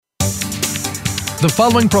The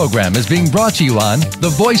following program is being brought to you on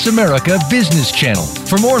the Voice America Business Channel.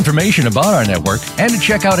 For more information about our network and to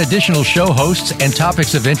check out additional show hosts and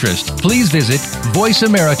topics of interest, please visit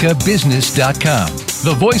voiceamericabusiness.com.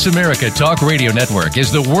 The Voice America Talk Radio Network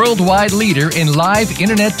is the worldwide leader in live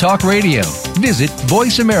Internet talk radio. Visit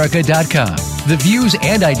voiceamerica.com. The views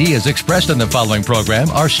and ideas expressed on the following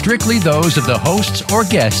program are strictly those of the hosts or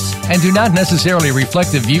guests and do not necessarily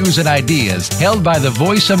reflect the views and ideas held by the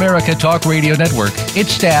Voice America Talk Radio Network,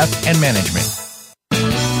 its staff, and management.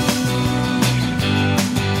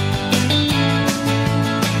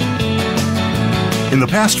 In the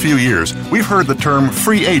past few years, we've heard the term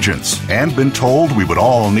free agents and been told we would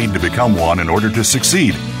all need to become one in order to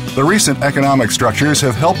succeed. The recent economic structures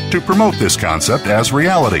have helped to promote this concept as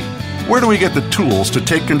reality. Where do we get the tools to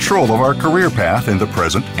take control of our career path in the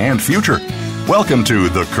present and future? Welcome to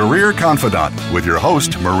The Career Confidant with your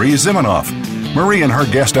host, Marie Zimenoff. Marie and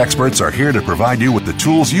her guest experts are here to provide you with the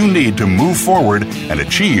tools you need to move forward and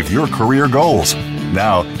achieve your career goals.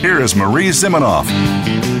 Now, here is Marie Zimenoff.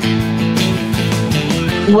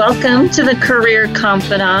 Welcome to The Career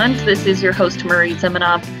Confidant. This is your host, Marie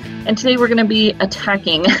Zimenoff, and today we're going to be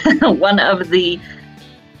attacking one of the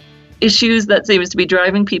issues that seems to be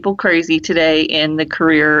driving people crazy today in the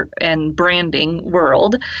career and branding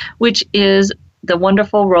world, which is the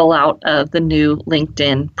wonderful rollout of the new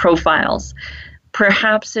LinkedIn profiles.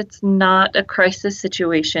 Perhaps it's not a crisis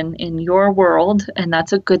situation in your world, and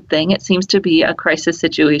that's a good thing. It seems to be a crisis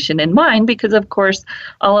situation in mine because, of course,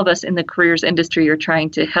 all of us in the careers industry are trying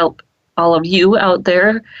to help all of you out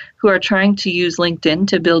there who are trying to use LinkedIn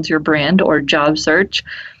to build your brand or job search.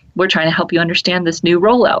 We're trying to help you understand this new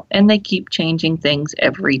rollout, and they keep changing things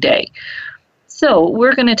every day. So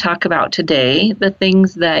we're going to talk about today the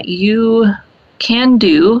things that you can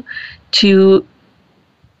do to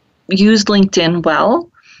use LinkedIn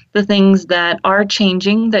well, the things that are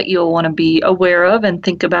changing that you'll want to be aware of and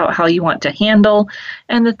think about how you want to handle,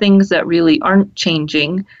 and the things that really aren't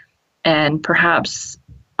changing and perhaps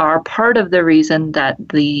are part of the reason that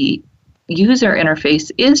the user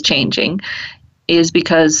interface is changing is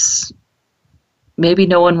because maybe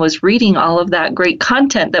no one was reading all of that great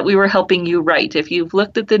content that we were helping you write. If you've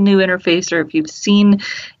looked at the new interface or if you've seen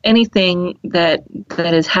anything that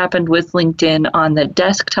has happened with LinkedIn on the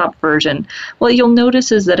desktop version, what you'll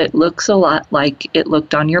notice is that it looks a lot like it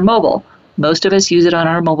looked on your mobile. Most of us use it on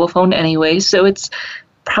our mobile phone anyway, so it's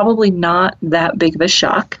probably not that big of a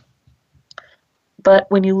shock. But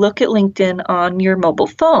when you look at LinkedIn on your mobile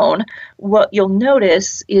phone, what you'll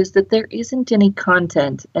notice is that there isn't any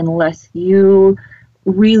content unless you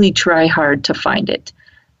really try hard to find it.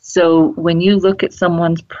 So when you look at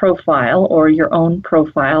someone's profile or your own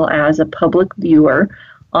profile as a public viewer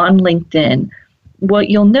on LinkedIn, what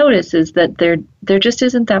you'll notice is that there just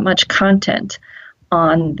isn't that much content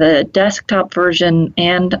on the desktop version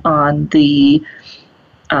and on the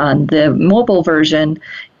mobile version.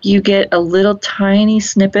 You get a little tiny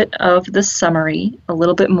snippet of the summary, a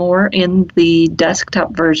little bit more in the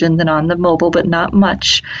desktop version than on the mobile, but not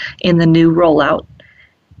much in the new rollout.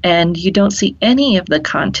 And you don't see any of the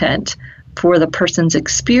content for the person's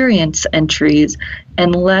experience entries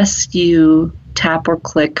unless you tap or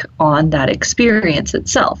click on that experience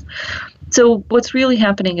itself. So what's really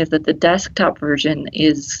happening is that the desktop version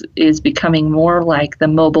is becoming more like the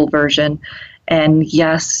mobile version. And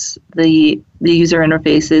yes, the user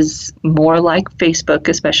interface is more like Facebook,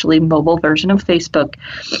 especially mobile version of Facebook.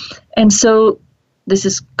 And so this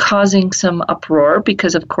is causing some uproar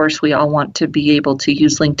because, of course, we all want to be able to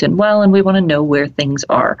use LinkedIn well, and we want to know where things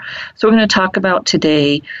are. So we're going to talk about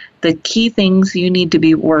today the key things you need to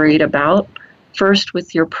be worried about, first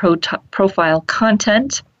with your profile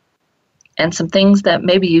content, and some things that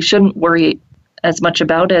maybe you shouldn't worry as much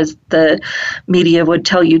about as the media would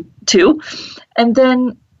tell you to. And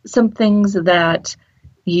then some things that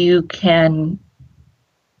you can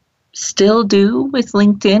still do with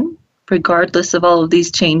LinkedIn, regardless of all of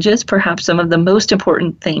these changes. Perhaps some of the most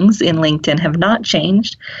important things in LinkedIn have not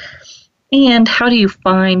changed. And how do you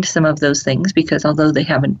find some of those things? Because although they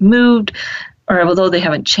haven't moved, or although they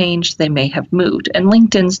haven't changed, they may have moved. And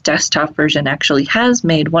LinkedIn's desktop version actually has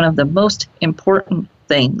made one of the most important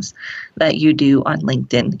things that you do on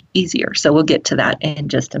LinkedIn easier. So we'll get to that in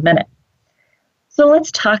just a minute. So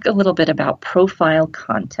let's talk a little bit about profile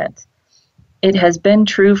content. It has been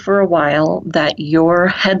true for a while that your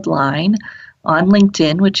headline on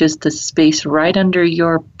LinkedIn, which is the space right under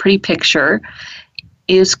your pretty picture,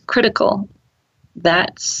 is critical.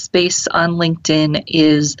 That space on LinkedIn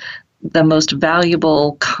is the most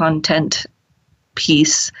valuable content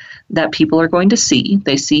piece that people are going to see.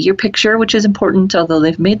 They see your picture, which is important, although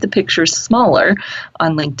they've made the picture smaller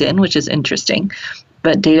on LinkedIn, which is interesting.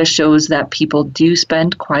 But data shows that people do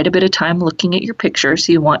spend quite a bit of time looking at your picture,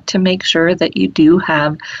 so you want to make sure that you do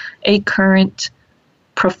have a current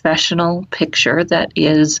professional picture that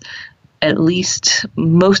is at least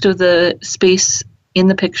most of the space in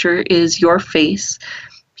the picture is your face.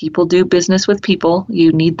 People do business with people.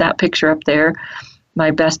 You need that picture up there. My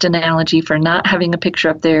best analogy for not having a picture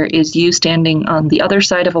up there is you standing on the other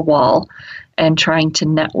side of a wall and trying to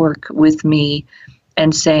network with me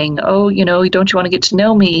and saying, oh, don't you want to get to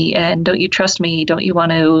know me? And don't you trust me? Don't you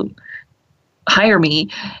want to hire me?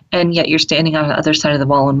 And yet you're standing on the other side of the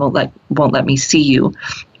wall and won't let me see you.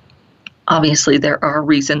 Obviously, there are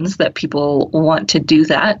reasons that people want to do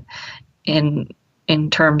that in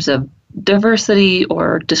terms of diversity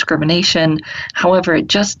or discrimination. However, it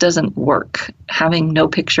just doesn't work. Having no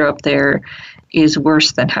picture up there is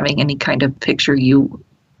worse than having any kind of picture you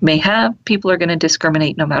may have. People are going to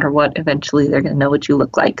discriminate no matter what. Eventually, they're going to know what you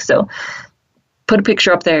look like. So put a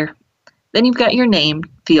picture up there. Then you've got your name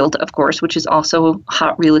field, of course, which is also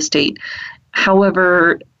hot real estate.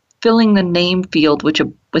 However, filling the name field with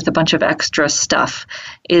a bunch of extra stuff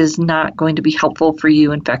is not going to be helpful for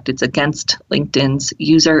you. In fact, it's against LinkedIn's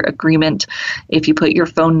user agreement. If you put your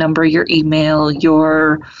phone number, your email,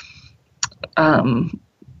 your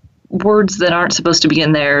words that aren't supposed to be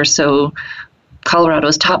in there, so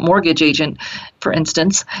Colorado's top mortgage agent, for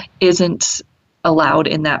instance, isn't allowed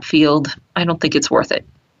in that field, I don't think it's worth it.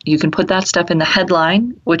 You can put that stuff in the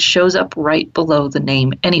headline, which shows up right below the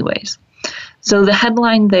name anyways. So the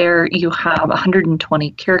headline there, you have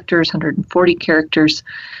 120 characters, 140 characters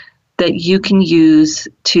that you can use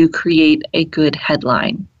to create a good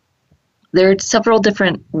headline. There are several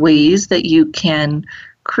different ways that you can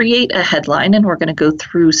create a headline, and we're going to go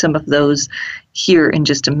through some of those here in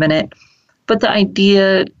just a minute. But the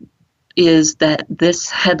idea is that this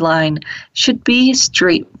headline should be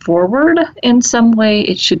straightforward in some way.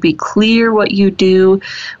 It should be clear what you do.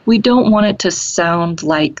 We don't want it to sound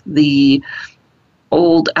like the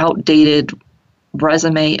old, outdated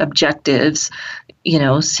resume objectives,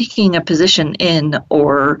 seeking a position in,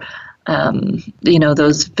 or,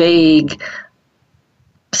 those vague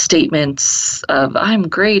statements of I'm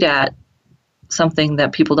great at something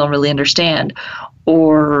that people don't really understand,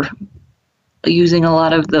 or using a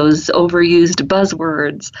lot of those overused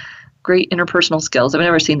buzzwords, great interpersonal skills. I've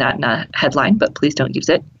never seen that in a headline, but please don't use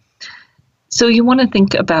it. So you want to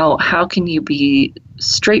think about how can you be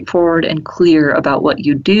straightforward and clear about what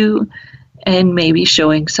you do, and maybe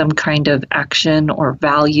showing some kind of action or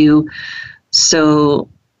value. So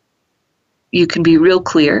you can be real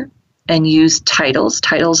clear and use titles.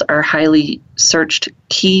 Titles are highly searched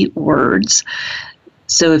keywords.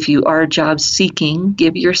 So if you are job seeking,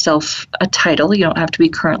 give yourself a title. You don't have to be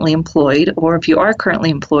currently employed. Or if you are currently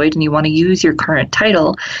employed and you want to use your current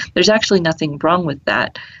title, there's actually nothing wrong with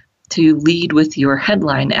that, to lead with your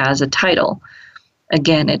headline as a title.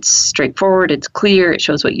 Again, it's straightforward, it's clear, it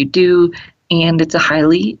shows what you do, and it's a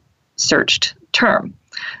highly searched term.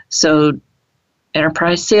 So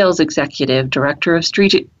enterprise sales executive, director of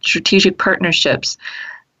strategic partnerships,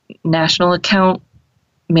 national account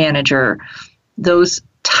manager, those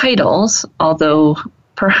titles, although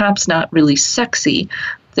perhaps not really sexy,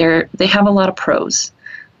 they have a lot of pros.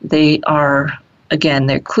 They are, again,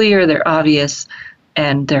 they're clear, they're obvious,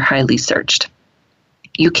 and they're highly searched.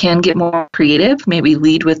 You can get more creative, maybe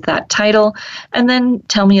lead with that title, and then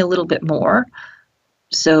tell me a little bit more.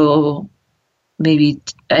 So maybe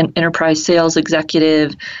an enterprise sales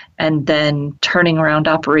executive, and then turning around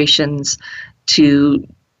operations to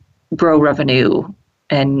grow revenue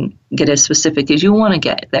and get as specific as you want to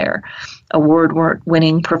get there.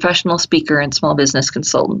 Award-winning professional speaker and small business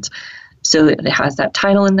consultant. So it has that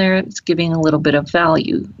title in there. It's giving a little bit of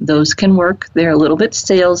value. Those can work. They're a little bit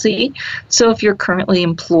salesy. So if you're currently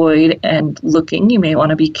employed and looking, you may want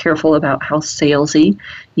to be careful about how salesy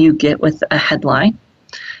you get with a headline.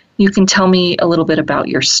 You can tell me a little bit about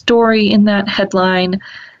your story in that headline.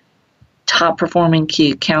 Top performing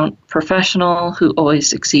key account professional who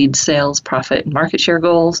always exceeds sales, profit, and market share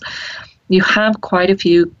goals. You have quite a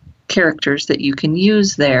few characters that you can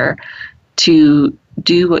use there to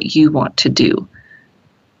do what you want to do.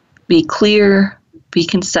 Be clear, be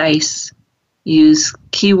concise, use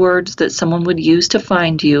keywords that someone would use to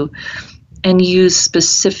find you, and use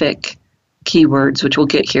specific keywords, which we'll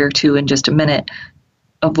get here to in just a minute.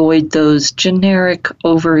 Avoid those generic,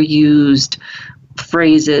 overused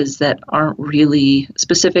phrases that aren't really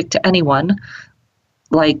specific to anyone,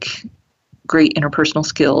 like great interpersonal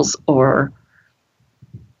skills or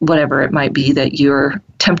whatever it might be that you're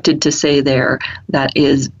tempted to say there that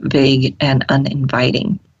is vague and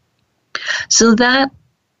uninviting. So that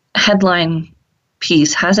headline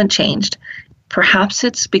piece hasn't changed. Perhaps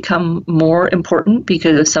it's become more important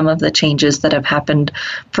because of some of the changes that have happened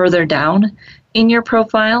further down in your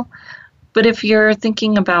profile. But if you're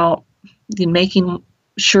thinking about making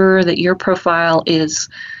sure that your profile is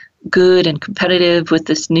good and competitive with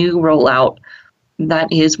this new rollout,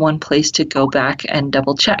 that is one place to go back and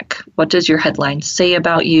double check. What does your headline say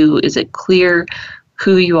about you? Is it clear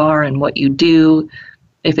who you are and what you do?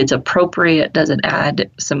 If it's appropriate, does it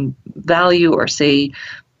add some value or say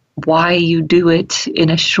why you do it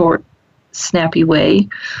in a short, snappy way?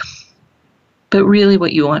 But really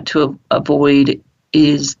what you want to avoid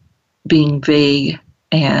is being vague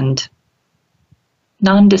and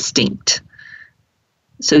non-distinct.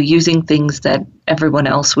 So using things that everyone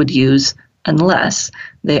else would use unless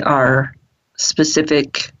they are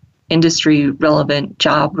specific industry relevant,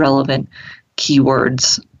 job relevant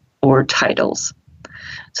keywords or titles.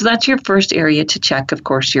 So that's your first area to check, of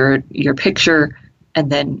course, your picture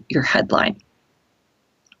and then your headline.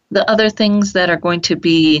 The other things that are going to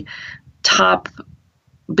be top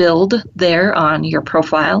billed there on your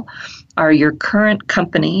profile are your current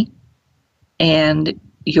company and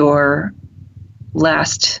your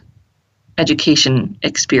last education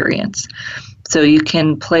experience. So you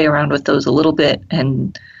can play around with those a little bit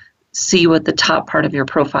and see what the top part of your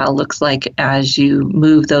profile looks like as you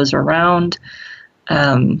move those around.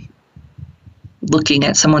 Looking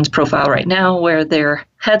at someone's profile right now where their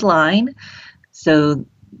headline, so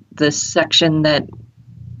the section that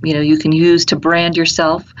you can use to brand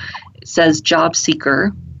yourself, it says job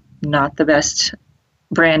seeker, not the best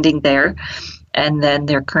branding there, and then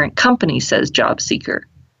their current company says job seeker.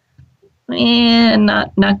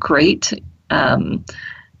 Not great.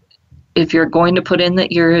 If you're going to put in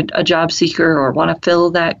that you're a job seeker or want to fill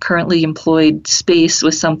that currently employed space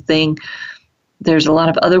with something, there's a lot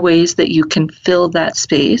of other ways that you can fill that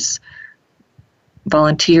space.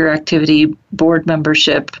 Volunteer activity, board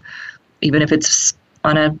membership, even if it's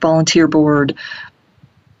on a volunteer board,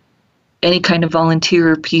 any kind of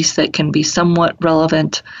volunteer piece that can be somewhat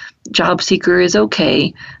relevant. Job seeker is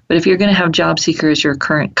okay, but if you're going to have job seeker as your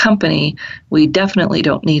current company, we definitely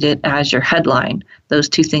don't need it as your headline. Those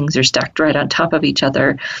two things are stacked right on top of each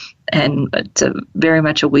other, and it's very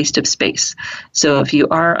much a waste of space. So if you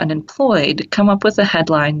are unemployed, come up with a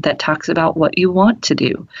headline that talks about what you want to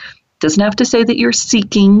do. Doesn't have to say that you're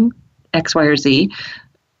seeking X, Y, or Z.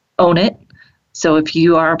 Own it. So if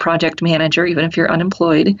you are a project manager, even if you're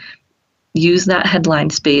unemployed, use that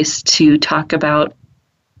headline space to talk about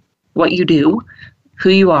what you do, who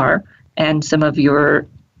you are, and some of your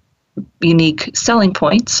unique selling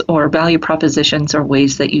points or value propositions or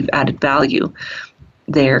ways that you've added value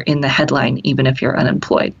there in the headline, even if you're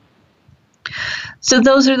unemployed. So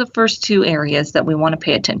those are the first two areas that we want to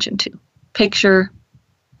pay attention to: picture,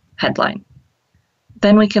 headline.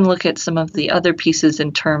 Then we can look at some of the other pieces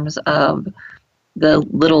in terms of the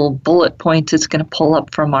little bullet points it's going to pull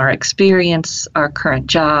up from our experience, our current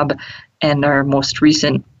job, and our most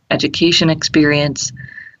recent education experience.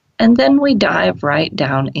 And then we dive right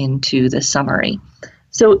down into the summary.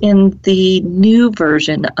 So in the new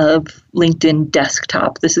version of LinkedIn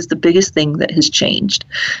Desktop, this is the biggest thing that has changed.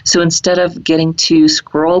 So instead of getting to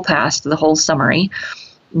scroll past the whole summary,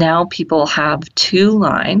 now people have 2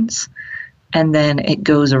 lines, and then it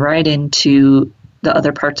goes right into the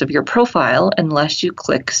other parts of your profile unless you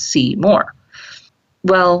click See More.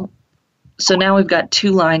 Well, so now we've got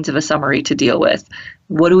 2 lines of a summary to deal with.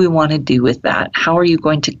 What do we want to do with that? How are you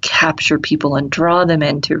going to capture people and draw them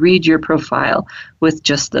in to read your profile with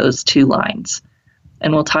just those 2 lines?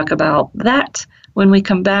 And we'll talk about that when we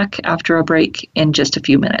come back after a break in just a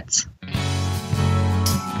few minutes.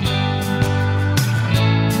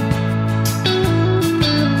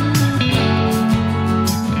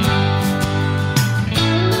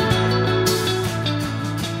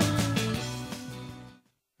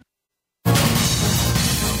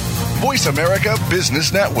 Voice America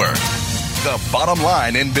Business Network, the bottom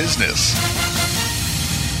line in business.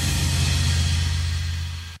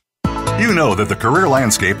 You know that the career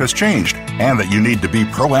landscape has changed and that you need to be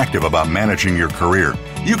proactive about managing your career.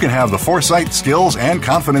 You can have the foresight, skills, and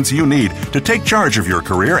confidence you need to take charge of your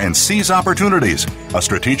career and seize opportunities. A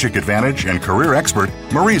strategic advantage and career expert,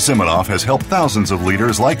 Marie Zimenoff has helped thousands of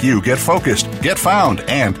leaders like you get focused, get found,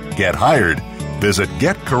 and get hired. Visit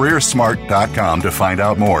GetCareerSmart.com to find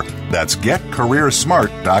out more. That's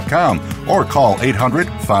GetCareerSmart.com or call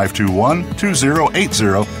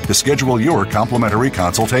 800-521-2080 to schedule your complimentary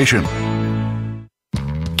consultation.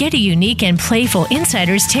 Get a unique and playful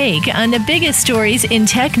insider's take on the biggest stories in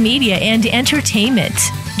tech, media, and entertainment.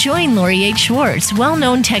 Join Lori H. Schwartz,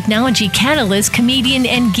 well-known technology catalyst, comedian,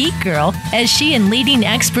 and geek girl, as she and leading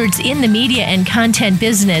experts in the media and content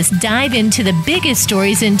business dive into the biggest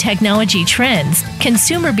stories in technology trends,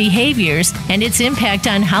 consumer behaviors, and its impact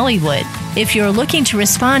on Hollywood. If you're looking to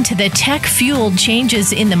respond to the tech-fueled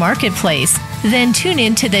changes in the marketplace, then tune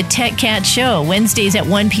in to the Tech Cat Show, Wednesdays at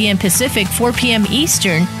 1 p.m. Pacific, 4 p.m.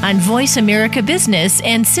 Eastern on Voice America Business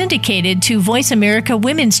and syndicated to Voice America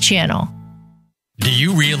Women's Channel. Do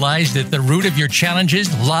you realize that the root of your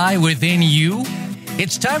challenges lie within you?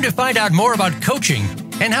 It's time to find out more about coaching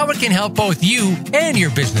and how it can help both you and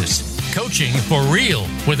your business. Coaching for Real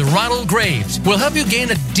with Ronald Graves will help you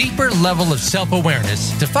gain a deeper level of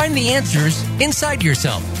self-awareness to find the answers inside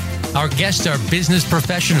yourself. Our guests are business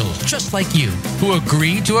professionals just like you who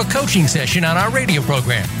agree to a coaching session on our radio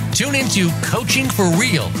program. Tune into Coaching for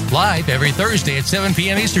Real live every Thursday at 7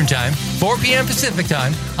 p.m. Eastern Time, 4 p.m. Pacific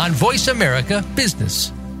Time on Voice America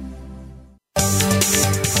Business.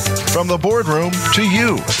 From the boardroom to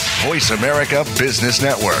you, Voice America Business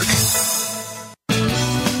Network.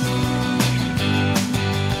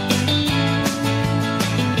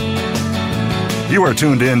 You are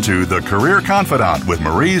tuned in to The Career Confidante with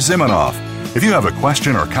Marie Zimenoff. If you have a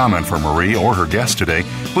question or comment for Marie or her guest today,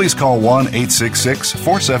 please call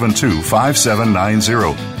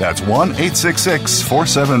 1-866-472-5790. That's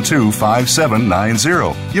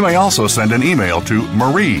 1-866-472-5790. You may also send an email to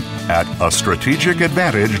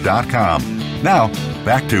marie@astrategicadvantage.com. Now,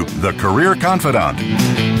 back to The Career Confidante.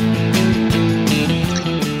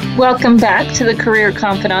 Welcome back to The Career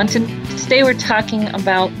Confidante. And today we're talking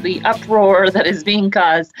about the uproar that is being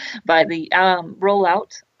caused by the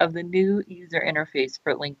rollout of the new user interface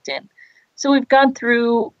for LinkedIn. So we've gone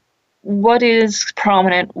through what is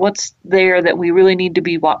prominent, what's there that we really need to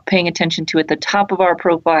be paying attention to at the top of our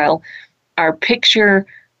profile, our picture,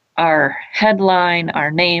 our headline,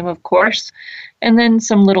 our name, of course, and then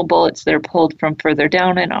some little bullets that are pulled from further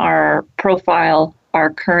down in our profile, our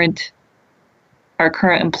current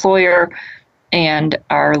employer, and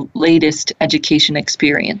our latest education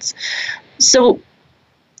experience. So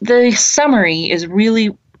the summary is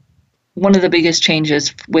really one of the biggest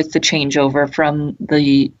changes with the changeover from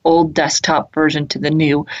the old desktop version to the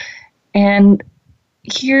new. And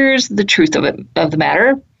here's the truth of the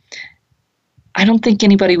matter. I don't think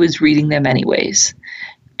anybody was reading them anyways.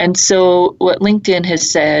 And so what LinkedIn has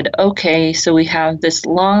said, okay, so we have this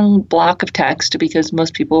long block of text because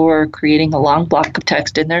most people were creating a long block of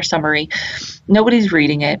text in their summary. Nobody's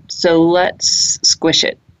reading it, so let's squish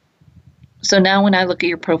it. So now when I look at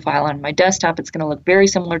your profile on my desktop, it's going to look very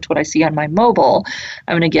similar to what I see on my mobile.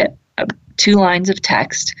 I'm going to get 2 lines of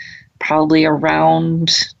text, probably around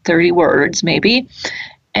 30 words maybe.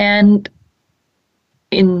 And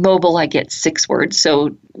in mobile, I get 6 words. So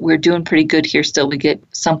we're doing pretty good here still. We get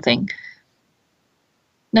something.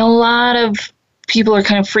 Now, a lot of people are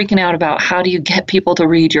kind of freaking out about how do you get people to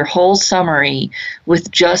read your whole summary with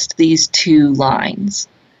just these 2 lines.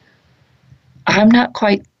 I'm not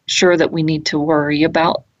quite sure that we need to worry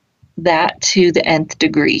about that to the nth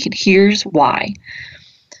degree. And here's why.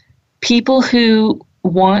 People who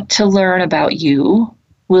want to learn about you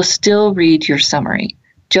will still read your summary,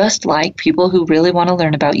 just like people who really want to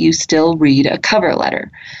learn about you still read a cover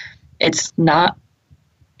letter. It's not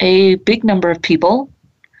a big number of people,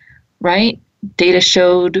 right? Data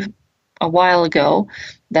showed a while ago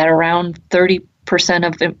that around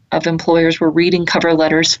 30% of employers were reading cover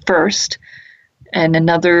letters first, and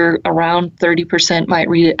another around 30% might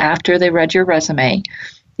read it after they read your resume.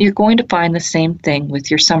 You're going to find the same thing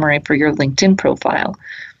with your summary for your LinkedIn profile.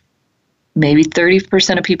 Maybe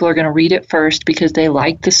 30% of people are going to read it first because they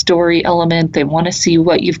like the story element. They want to see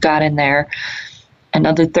what you've got in there.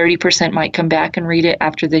 Another 30% might come back and read it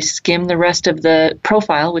after they skim the rest of the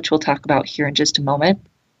profile, which we'll talk about here in just a moment.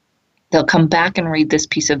 They'll come back and read this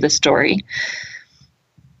piece of the story.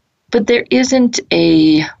 But there isn't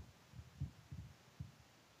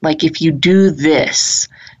like if you do this,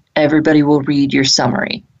 everybody will read your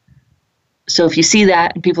summary. So if you see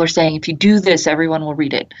that and people are saying, if you do this, everyone will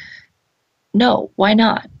read it. No, why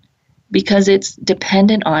not? Because it's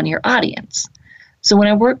dependent on your audience. So when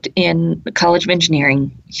I worked in the College of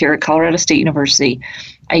Engineering here at Colorado State University,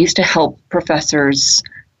 I used to help professors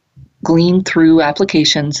glean through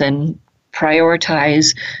applications and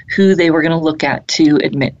prioritize who they were going to look at to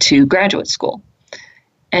admit to graduate school.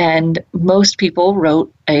 And most people wrote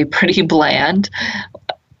a pretty bland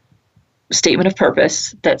statement of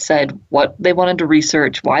purpose that said what they wanted to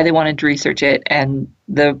research, why they wanted to research it, and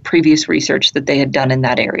the previous research that they had done in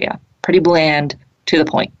that area. Pretty bland, to the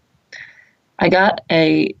point. I got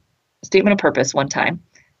a statement of purpose one time,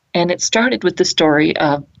 and it started with the story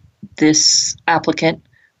of this applicant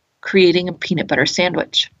creating a peanut butter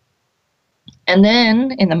sandwich. And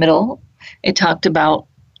then in the middle, it talked about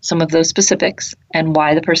some of those specifics and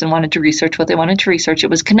why the person wanted to research what they wanted to research. It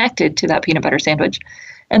was connected to that peanut butter sandwich.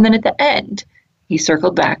 And then at the end, he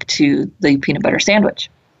circled back to the peanut butter sandwich.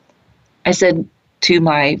 I said to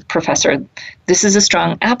my professor, this is a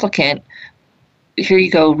strong applicant. Here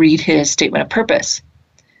you go, read his statement of purpose.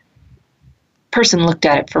 Person looked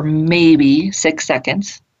at it for maybe 6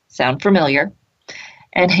 seconds, sound familiar,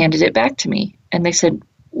 and handed it back to me. And they said,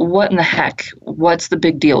 what in the heck? What's the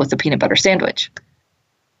big deal with the peanut butter sandwich?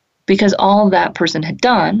 Because all that person had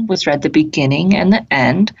done was read the beginning and the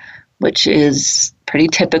end, which is pretty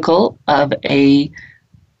typical of a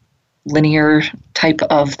linear type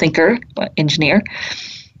of thinker, engineer,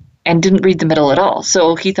 and didn't read the middle at all.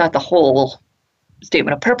 So he thought the whole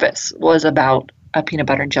statement of purpose was about a peanut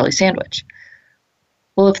butter and jelly sandwich.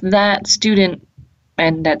 Well, if that student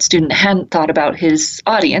hadn't thought about his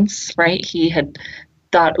audience, right? He had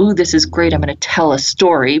thought, ooh, this is great. I'm going to tell a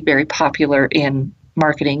story, very popular in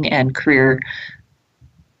marketing and career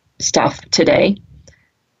stuff today.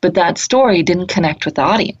 But that story didn't connect with the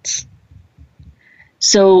audience.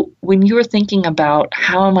 So when you're thinking about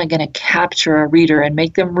how am I going to capture a reader and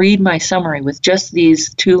make them read my summary with just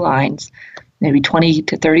these 2 lines, maybe 20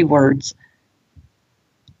 to 30 words,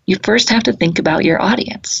 you first have to think about your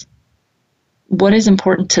audience. What is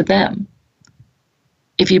important to them?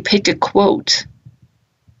 If you pick a quote,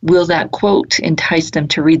 will that quote entice them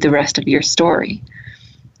to read the rest of your story?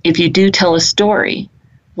 If you do tell a story,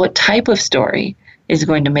 what type of story is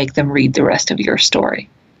going to make them read the rest of your story?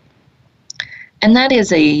 And that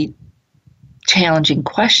is a challenging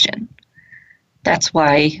question. That's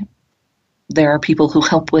why there are people who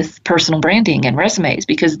help with personal branding and resumes,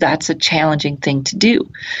 because that's a challenging thing to do.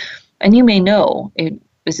 And you may know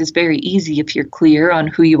this is very easy if you're clear on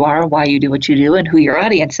who you are, why you do what you do, and who your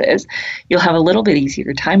audience is. You'll have a little bit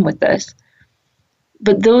easier time with this.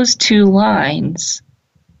 But those 2 lines,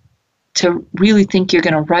 to really think you're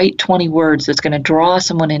going to write 20 words that's going to draw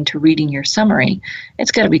someone into reading your summary,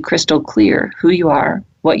 it's got to be crystal clear who you are,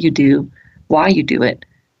 what you do, why you do it,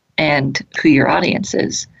 and who your audience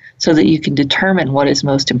is, so that you can determine what is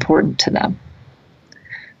most important to them.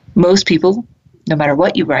 Most people, no matter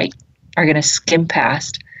what you write, are going to skim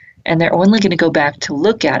past, and they're only going to go back to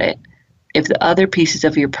look at it if the other pieces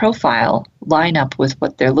of your profile line up with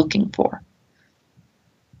what they're looking for.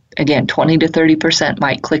 Again, 20 to 30%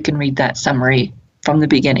 might click and read that summary from the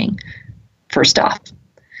beginning, first off.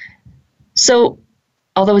 So,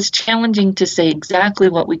 although it's challenging to say exactly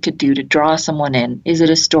what we could do to draw someone in, is it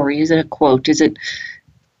a story, is it a quote, is it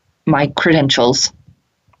my credentials,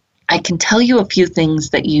 I can tell you a few things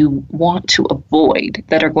that you want to avoid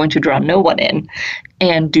that are going to draw no one in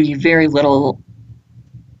and do you very little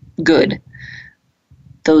good.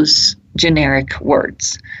 Those generic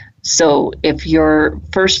words. So if your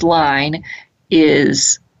first line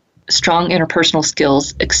is strong interpersonal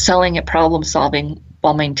skills, excelling at problem solving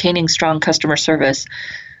while maintaining strong customer service,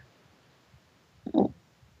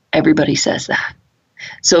 everybody says that.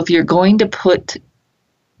 So if you're going to put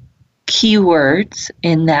keywords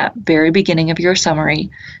in that very beginning of your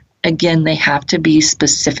summary, again, they have to be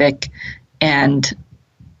specific and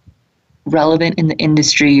relevant in the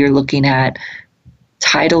industry you're looking at.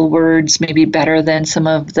 Title words may be better than some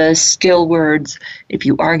of the skill words. If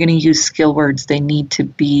you are going to use skill words, they need to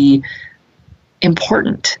be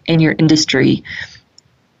important in your industry.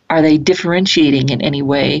 Are they differentiating in any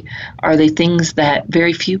way? Are they things that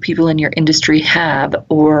very few people in your industry have,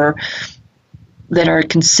 or that are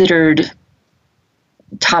considered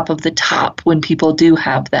top of the top when people do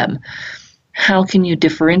have them? How can you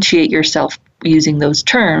differentiate yourself using those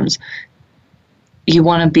terms? You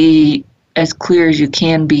want to be as clear as you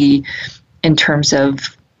can be in terms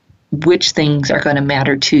of which things are going to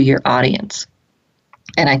matter to your audience.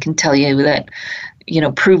 And I can tell you that,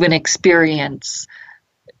 proven experience,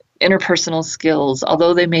 interpersonal skills,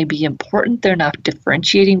 although they may be important, they're not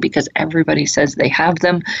differentiating because everybody says they have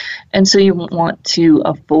them. And so you want to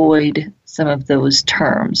avoid some of those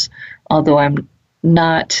terms. Although I'm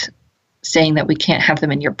not saying that we can't have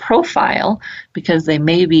them in your profile, because they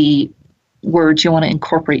may be words you want to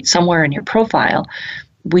incorporate somewhere in your profile,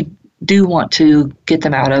 we do want to get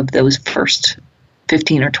them out of those first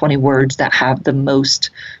 15 or 20 words that have the most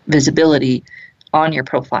visibility on your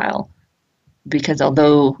profile. Because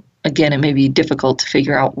although, again, it may be difficult to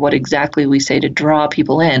figure out what exactly we say to draw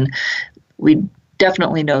people in, we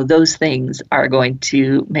definitely know those things are going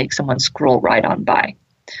to make someone scroll right on by.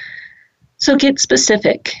 So get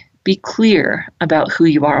specific. Be clear about who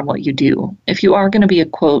you are and what you do. If you are going to be a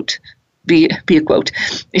quote, be a quote.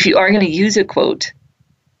 If you are going to use a quote,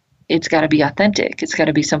 it's got to be authentic. It's got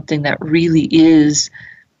to be something that really is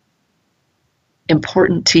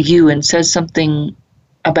important to you and says something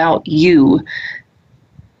about you.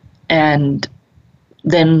 And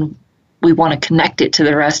then we want to connect it to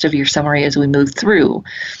the rest of your summary as we move through.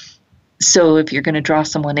 So if you're going to draw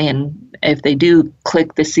someone in, if they do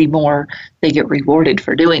click the see more, they get rewarded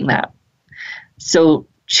for doing that. So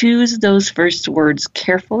choose those first words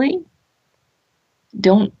carefully.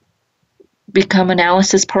 Don't become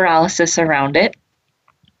analysis paralysis around it.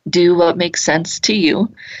 Do what makes sense to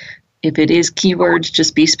you. If it is keywords,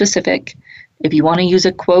 just be specific. If you want to use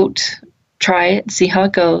a quote, try it, see how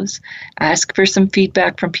it goes. Ask for some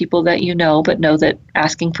feedback from people that you know, but know that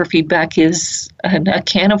asking for feedback is a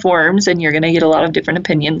can of worms and you're going to get a lot of different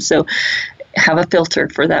opinions. So have a filter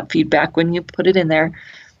for that feedback when you put it in there.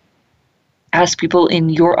 Ask people in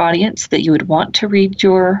your audience that you would want to read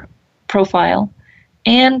your profile,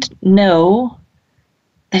 and know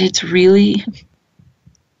that it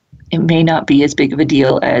may not be as big of a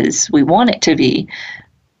deal as we want it to be,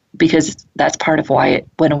 because that's part of why it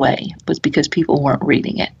went away, was because people weren't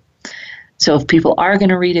reading it. So if people are going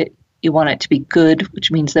to read it, you want it to be good,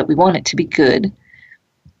 which means that we want it to be good.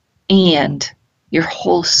 And your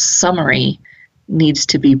whole summary needs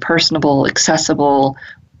to be personable, accessible,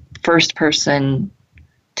 first person,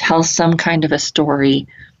 tell some kind of a story,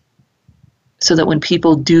 so that when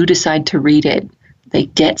people do decide to read it, they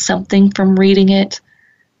get something from reading it.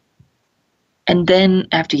 And then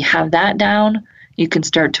after you have that down, you can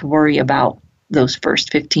start to worry about those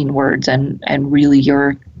first 15 words and really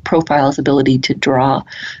your profile's ability to draw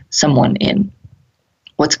someone in.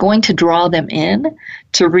 What's going to draw them in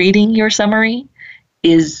to reading your summary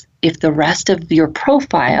is if the rest of your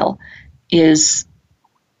profile is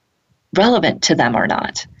relevant to them or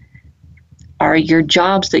not. Are your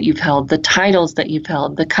jobs that you've held, the titles that you've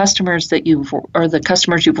held, the customers you've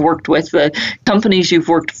worked with, the companies you've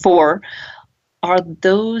worked for, are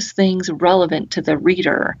those things relevant to the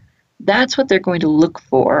reader? That's what they're going to look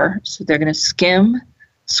for. So they're going to skim,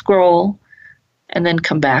 scroll, and then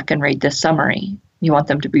come back and read the summary. You want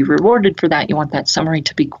them to be rewarded for that. You want that summary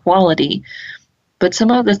to be quality. But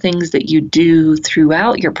some of the things that you do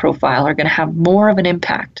throughout your profile are going to have more of an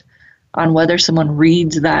impact on whether someone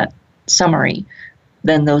reads that summary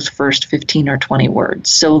than those first 15 or 20 words.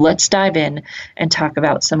 So let's dive in and talk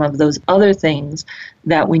about some of those other things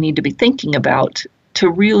that we need to be thinking about to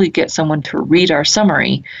really get someone to read our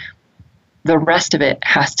summary. The rest of it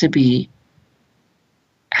has to be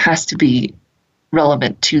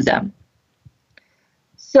relevant to them.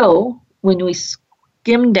 So when we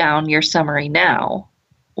skim down your summary now,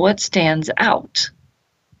 what stands out?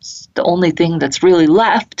 The only thing that's really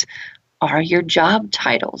left are your job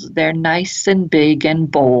titles. They're nice and big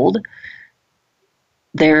and bold.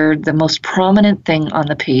 They're the most prominent thing on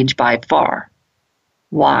the page by far.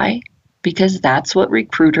 Why? Because that's what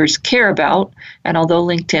recruiters care about. And although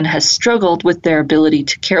LinkedIn has struggled with their ability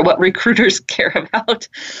to care what recruiters care about,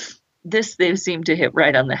 this they seem to hit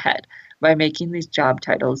right on the head by making these job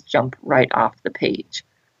titles jump right off the page.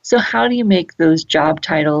 So how do you make those job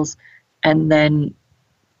titles, and then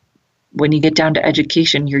when you get down to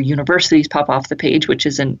education, your universities pop off the page, which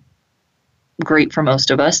isn't great for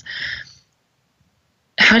most of us.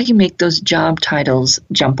 How do you make those job titles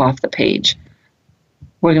jump off the page?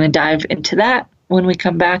 We're going to dive into that when we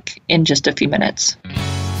come back in just a few minutes.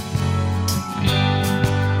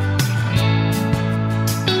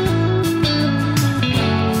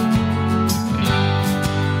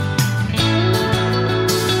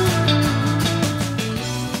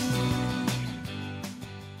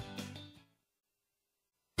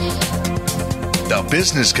 The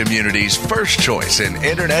business community's first choice in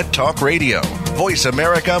Internet Talk Radio. Voice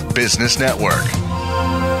America Business Network.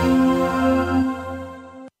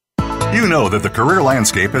 You know that the career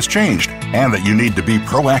landscape has changed and that you need to be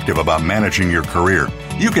proactive about managing your career.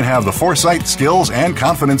 You can have the foresight, skills, and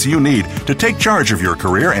confidence you need to take charge of your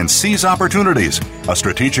career and seize opportunities. A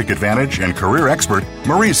strategic advantage and career expert,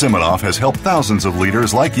 Marie Zimenoff has helped thousands of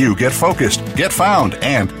leaders like you get focused, get found,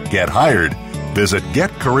 and get hired. Visit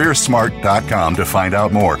getcareersmart.com to find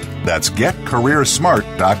out more. That's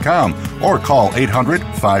getcareersmart.com or call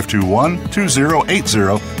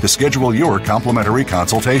 800-521-2080 to schedule your complimentary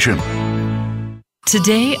consultation.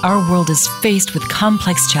 Today, our world is faced with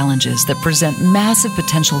complex challenges that present massive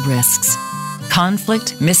potential risks.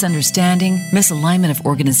 Conflict, misunderstanding, misalignment of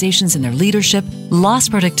organizations and their leadership, lost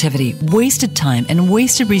productivity, wasted time, and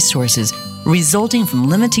wasted resources resulting from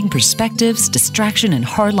limiting perspectives, distraction, and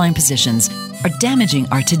hardline positions, are damaging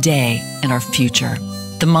our today and our future.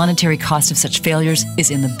 The monetary cost of such failures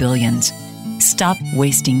is in the billions. Stop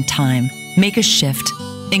wasting time. Make a shift.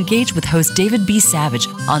 Engage with host David B. Savage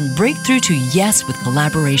on Breakthrough to Yes with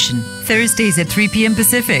Collaboration. Thursdays at 3 p.m.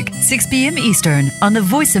 Pacific, 6 p.m. Eastern on the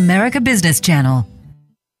Voice America Business Channel.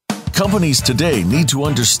 Companies today need to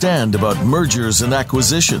understand about mergers and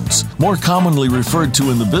acquisitions, more commonly referred to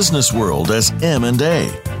in the business world as M&A.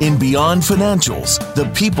 In Beyond Financials, the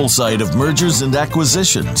people side of mergers and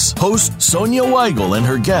acquisitions, host Sonia Weigel and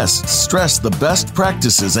her guests stress the best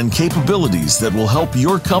practices and capabilities that will help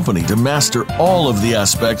your company to master all of the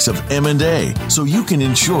aspects of M&A so you can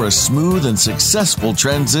ensure a smooth and successful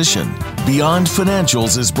transition. Beyond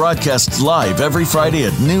Financials is broadcast live every Friday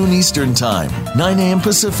at noon Eastern Time, 9 a.m.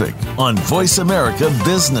 Pacific, on Voice America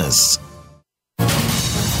Business.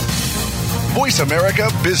 Voice America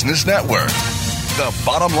Business Network, the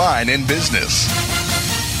bottom line in business.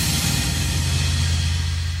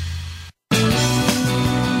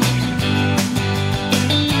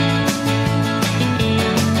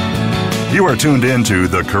 You are tuned in to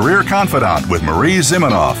The Career Confidant with Marie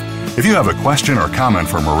Zimenoff. If you have a question or comment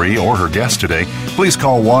for Marie or her guest today, please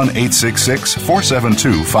call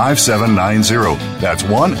 1-866-472-5790. That's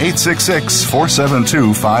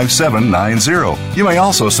 1-866-472-5790. You may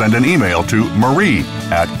also send an email to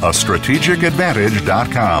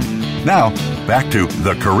marie@astrategicadvantage.com. Now, back to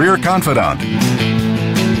The Career Confidant.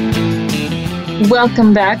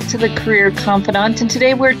 Welcome back to The Career Confidant, and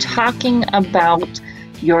today we're talking about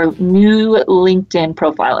your new LinkedIn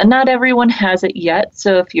profile. And not everyone has it yet,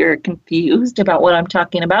 so if you're confused about what I'm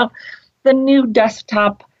talking about, the new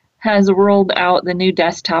desktop has rolled out, the new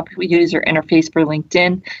desktop user interface for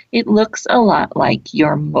LinkedIn. It looks a lot like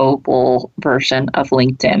your mobile version of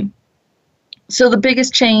LinkedIn. So the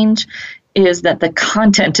biggest change is that the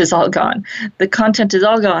content is all gone. The content is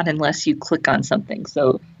all gone unless you click on something.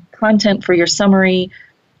 So content for your summary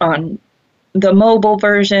on the mobile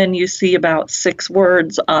version, you see about 6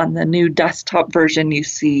 words. On the new desktop version, you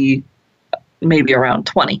see maybe around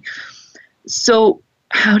 20. So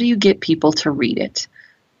how do you get people to read it?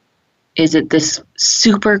 Is it this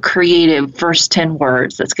super creative first 10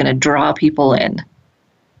 words that's going to draw people in?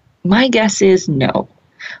 My guess is no.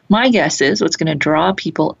 My guess is what's going to draw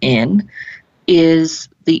people in is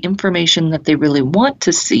the information that they really want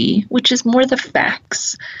to see, which is more the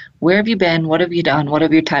facts. Where have you been? What have you done? What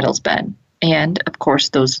have your titles been? And, of course,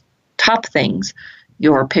 those top things,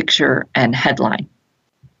 your picture and headline.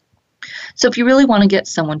 So if you really want to get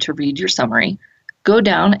someone to read your summary, go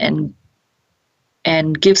down and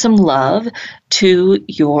give some love to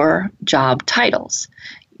your job titles.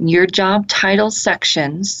 Your job title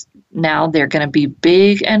sections, now they're going to be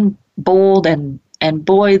big and bold, and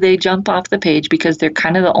boy, they jump off the page because they're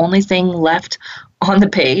kind of the only thing left on the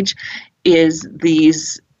page is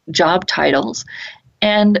these job titles.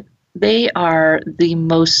 And they are the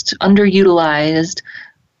most underutilized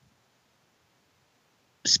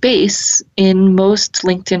space in most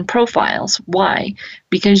LinkedIn profiles. Why?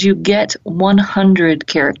 Because you get 100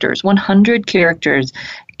 characters. 100 characters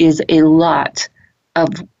is a lot of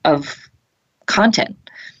content.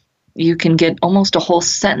 You can get almost a whole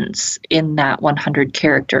sentence in that 100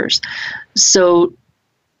 characters. So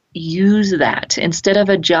use that. Instead of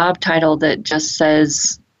a job title that just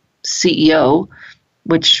says CEO,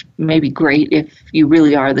 which may be great if you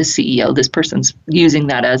really are the CEO. This person's using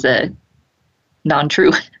that as a non-true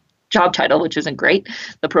job title, which isn't great,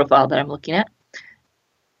 the profile that I'm looking at.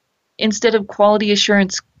 Instead of quality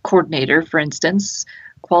assurance coordinator, for instance,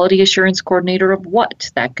 quality assurance coordinator of what?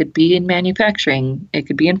 That could be in manufacturing. It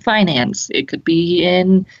could be in finance. It could be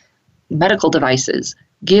in medical devices.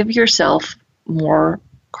 Give yourself more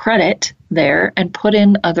credit there and put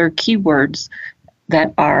in other keywords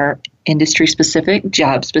that are industry-specific,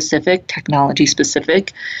 job-specific,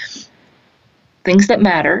 technology-specific, things that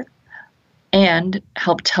matter, and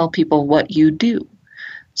help tell people what you do.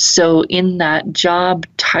 So in that job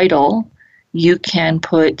title, you can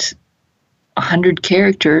put 100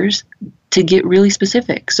 characters to get really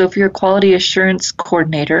specific. So if you're a quality assurance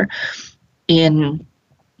coordinator in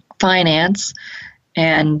finance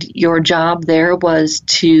and your job there was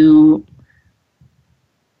to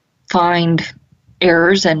find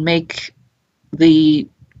errors and make the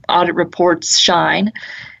audit reports shine,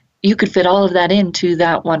 you could fit all of that into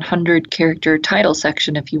that 100 character title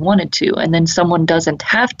section if you wanted to. And then someone doesn't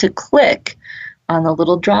have to click on the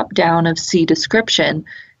little drop down of see description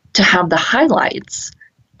to have the highlights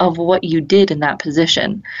of what you did in that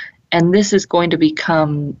position. And this is going to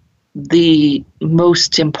become the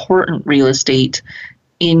most important real estate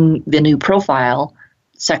in the new profile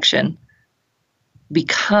section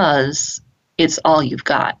because it's all you've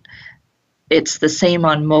got. It's the same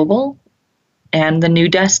on mobile and the new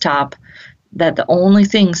desktop, that the only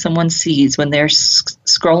thing someone sees when they're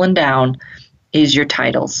scrolling down is your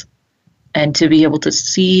titles. And to be able to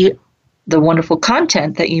see the wonderful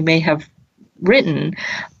content that you may have written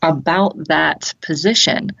about that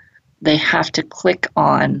position, they have to click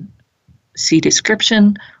on see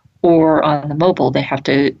description, or on the mobile, they have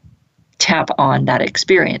to tap on that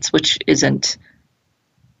experience, which isn't,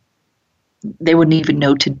 they wouldn't even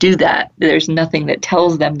know to do that. There's nothing that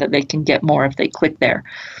tells them that they can get more if they click there.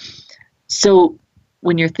 So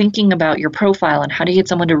when you're thinking about your profile and how do you get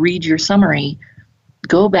someone to read your summary,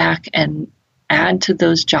 go back and add to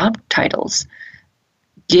those job titles.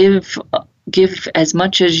 Give as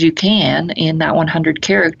much as you can in that 100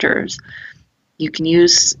 characters. You can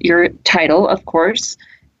use your title, of course.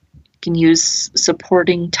 You can use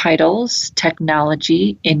supporting titles,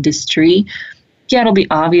 technology, industry. Yeah, it'll be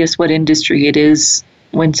obvious what industry it is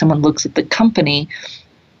when someone looks at the company,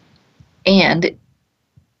 and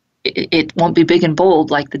it won't be big and bold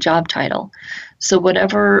like the job title. So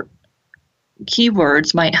whatever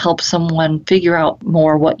keywords might help someone figure out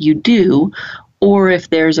more what you do, or if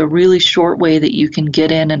there's a really short way that you can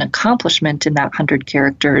get in an accomplishment in that 100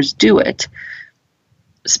 characters, do it.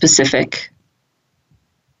 Specific,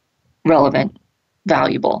 relevant,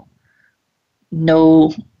 valuable.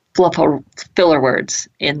 No filler words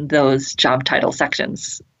in those job title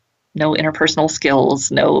sections. No interpersonal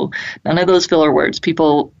skills, none of those filler words.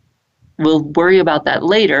 People will worry about that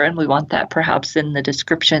later, and we want that perhaps in the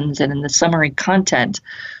descriptions and in the summary content,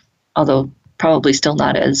 although probably still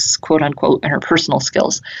not as quote-unquote interpersonal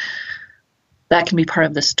skills. That can be part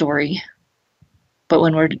of the story. But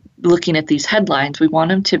when we're looking at these headlines, we want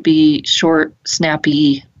them to be short,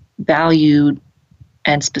 snappy, valued,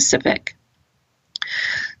 and specific.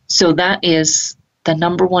 So that is the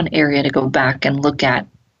number one area to go back and look at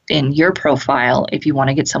in your profile if you want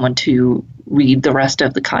to get someone to read the rest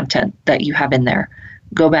of the content that you have in there.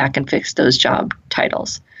 Go back and fix those job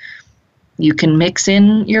titles. You can mix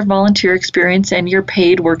in your volunteer experience and your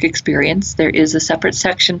paid work experience. There is a separate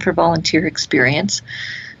section for volunteer experience.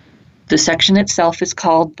 The section itself is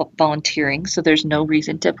called volunteering, so there's no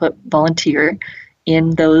reason to put volunteer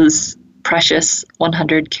in those precious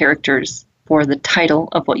 100 characters for the title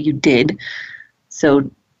of what you did.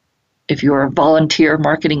 So if you're a volunteer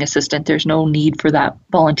marketing assistant, there's no need for that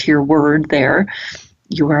volunteer word there.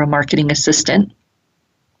 You are a marketing assistant.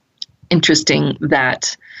 Interesting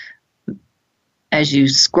that as you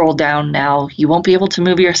scroll down now, you won't be able to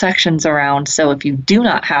move your sections around. So if you do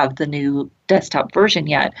not have the new desktop version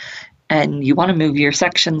yet, and you want to move your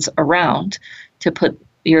sections around to put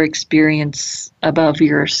your experience above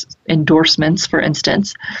your endorsements, for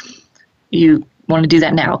instance, you want to do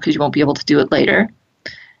that now because you won't be able to do it later.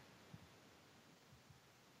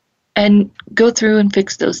 And go through and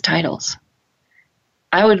fix those titles.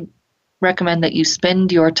 I would recommend that you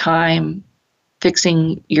spend your time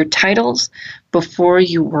fixing your titles before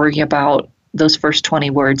you worry about those first 20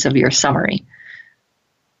 words of your summary.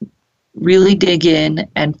 Really dig in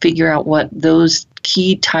and figure out what those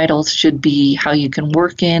key titles should be, how you can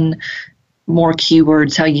work in more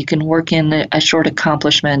keywords, how you can work in a short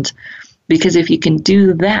accomplishment. Because if you can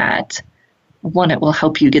do that, one, it will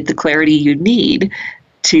help you get the clarity you need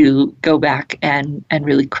to go back and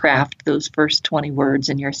really craft those first 20 words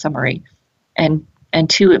in your summary. And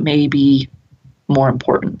two, it may be more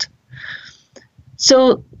important.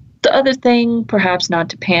 So the other thing, perhaps not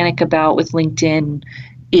to panic about with LinkedIn,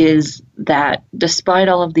 is that despite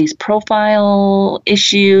all of these profile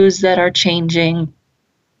issues that are changing,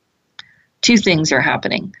 two things are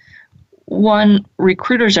happening. One,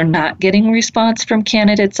 recruiters are not getting response from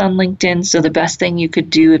candidates on LinkedIn, so the best thing you could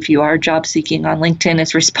do if you are job seeking on LinkedIn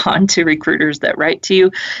is respond to recruiters that write to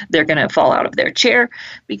you. They're going to fall out of their chair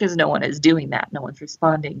because no one is doing that. No one's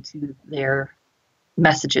responding to their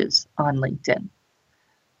messages on LinkedIn.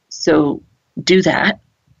 So do that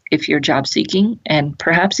if you're job seeking, and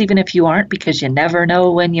perhaps even if you aren't, because you never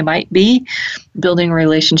know when you might be. Building a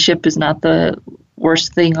relationship is not the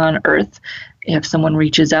worst thing on earth. If someone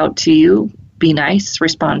reaches out to you, be nice,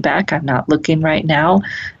 respond back. I'm not looking right now.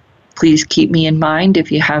 Please keep me in mind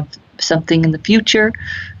if you have something in the future.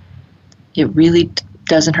 It really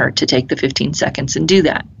doesn't hurt to take the 15 seconds and do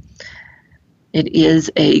that. It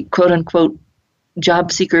is a quote-unquote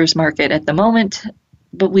job seekers market at the moment,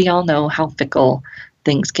 but we all know how fickle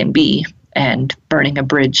things can be, and burning a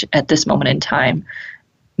bridge at this moment in time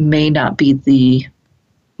may not be the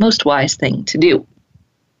most wise thing to do.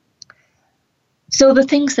 So the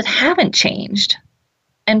things that haven't changed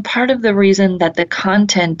And part of the reason that the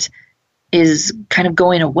content is kind of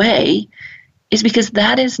going away is because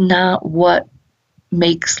that is not what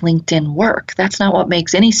makes LinkedIn work. That's not what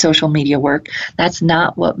makes any social media work. That's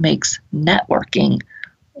not what makes networking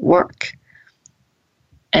work.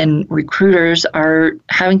 And recruiters are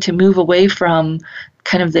having to move away from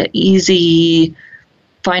kind of the easy,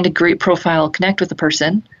 find a great profile, connect with the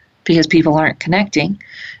person, because people aren't connecting,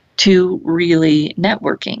 to really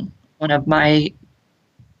networking. One of my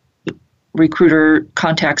recruiter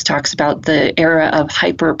contacts talks about the era of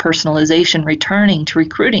hyper-personalization returning to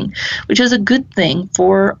recruiting, which is a good thing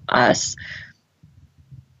for us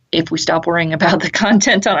if we stop worrying about the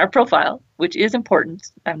content on our profile, which is important.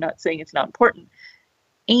 I'm not saying it's not important.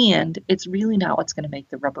 And it's really not what's going to make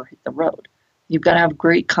the rubber hit the road. You've got to have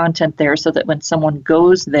great content there so that when someone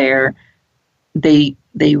goes there, they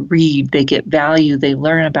read, they get value, they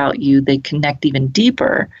learn about you, they connect even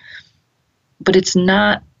deeper. But it's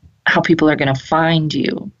not how people are going to find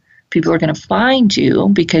you. People are going to find you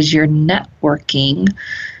because you're networking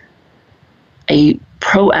a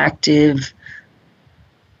proactive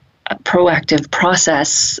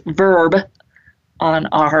process verb on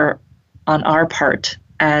our part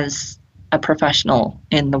as a professional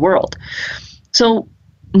in the world. So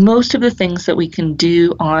most of the things that we can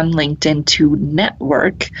do on LinkedIn to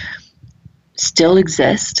network still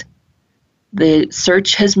exist. The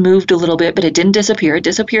search has moved a little bit, but it didn't disappear. It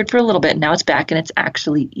disappeared for a little bit. Now it's back, and it's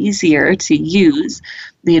actually easier to use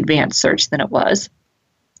the advanced search than it was.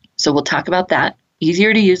 So we'll talk about that.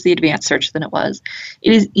 Easier to use the advanced search than it was.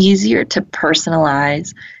 It is easier to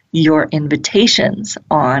personalize your invitations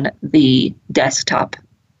on the desktop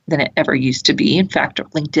than it ever used to be. In fact,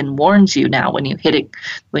 LinkedIn warns you now when you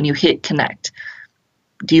hit connect.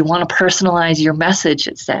 Do you want to personalize your message?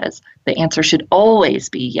 It says the answer should always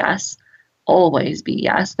be yes. Always be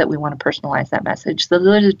yes, that we want to personalize that message. So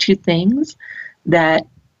those are the two things that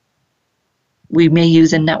we may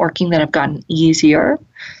use in networking that have gotten easier.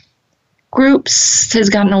 Groups has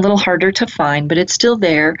gotten a little harder to find, but it's still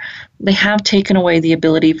there. They have taken away the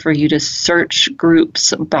ability for you to search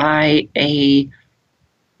groups by anything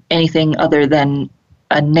other than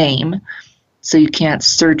a name. So you can't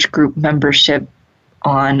search group membership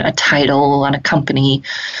on a title, on a company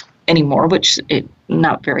anymore, which is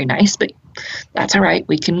not very nice, but that's all right.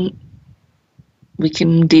 We can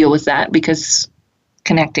deal with that because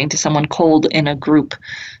connecting to someone cold in a group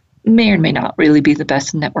may or may not really be the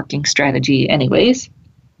best networking strategy anyways.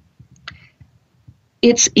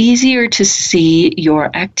 It's easier to see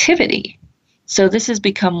your activity. So this has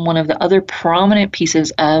become one of the other prominent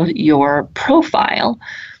pieces of your profile.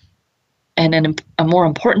 And a more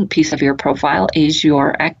important piece of your profile is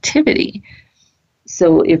your activity.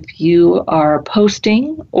 So if you are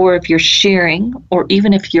posting, or if you're sharing, or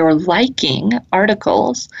even if you're liking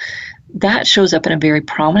articles, that shows up in a very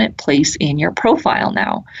prominent place in your profile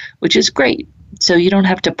now, which is great. So you don't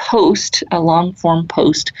have to post a long form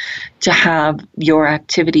post to have your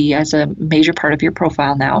activity as a major part of your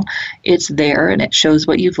profile now. It's there and it shows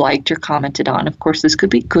what you've liked or commented on. Of course, this could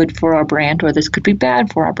be good for our brand or this could be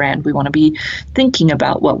bad for our brand. We want to be thinking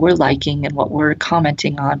about what we're liking and what we're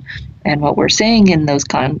commenting on and what we're saying in those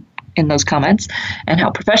comments and how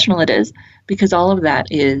professional it is, because all of that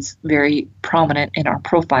is very prominent in our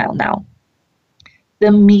profile now.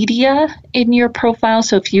 The media in your profile,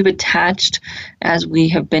 so if you've attached, as we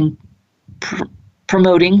have been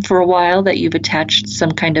promoting for a while, that you've attached some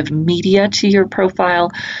kind of media to your profile,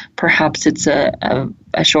 perhaps it's a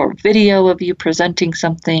short video of you presenting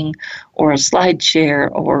something, or a slide share,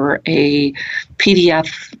 or a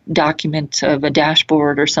PDF document of a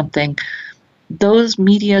dashboard or something, those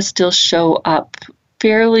media still show up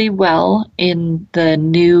fairly well in the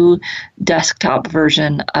new desktop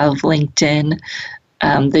version of LinkedIn.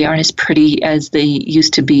 They aren't as pretty as they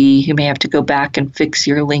used to be. You may have to go back and fix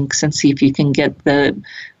your links and see if you can get the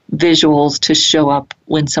visuals to show up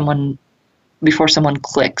before someone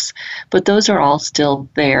clicks. But those are all still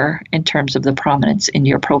there in terms of the prominence in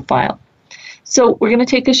your profile. So we're going to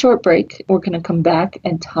take a short break. We're going to come back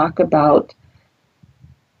and talk about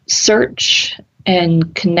search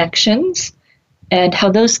and connections and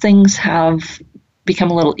how those things have become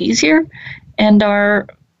a little easier and are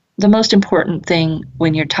the most important thing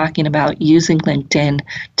when you're talking about using LinkedIn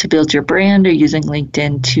to build your brand or using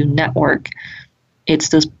LinkedIn to network. It's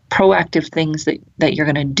those proactive things that you're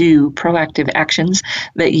going to do, proactive actions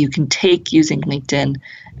that you can take using LinkedIn.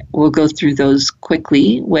 We'll go through those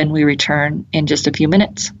quickly when we return in just a few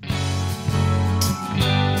minutes.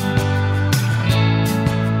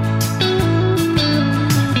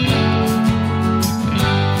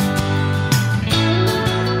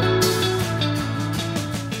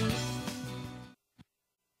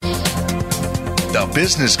 the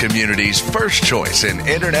business community's first choice in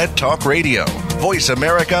Internet Talk Radio, Voice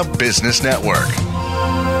America Business Network.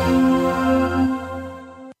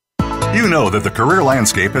 You know that the career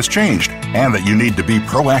landscape has changed and that you need to be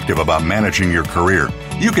proactive about managing your career.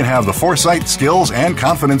 You can have the foresight, skills, and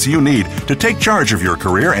confidence you need to take charge of your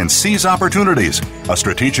career and seize opportunities. A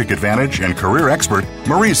strategic advantage and career expert,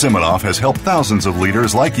 Marie Zimenoff has helped thousands of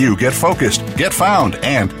leaders like you get focused, get found,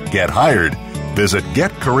 and get hired. Visit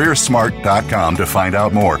getcareersmart.com to find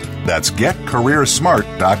out more. That's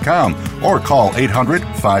getcareersmart.com or call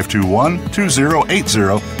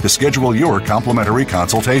 800-521-2080 to schedule your complimentary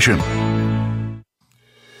consultation.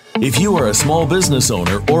 If you are a small business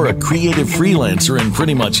owner or a creative freelancer in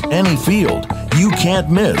pretty much any field, you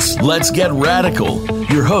can't miss Let's Get Radical.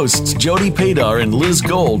 Your hosts, Jody Padar and Liz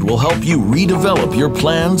Gold, will help you redevelop your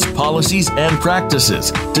plans, policies, and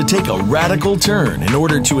practices to take a radical turn in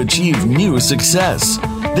order to achieve new success.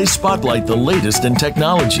 They spotlight the latest in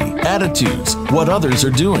technology, attitudes, what others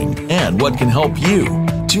are doing, and what can help you.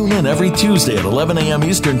 Tune in every Tuesday at 11 a.m.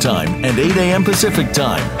 Eastern Time and 8 a.m. Pacific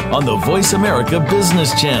Time on the Voice America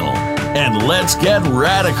Business Channel. And let's get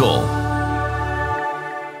radical.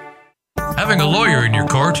 Having a lawyer in your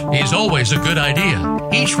court is always a good idea.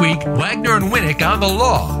 Each week, Wagner and Winnick on the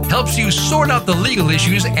Law helps you sort out the legal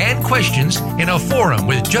issues and questions in a forum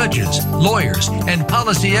with judges, lawyers, and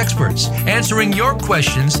policy experts, answering your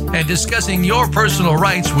questions and discussing your personal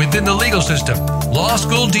rights within the legal system. Law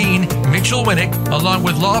School Dean Mitchell Winnick, along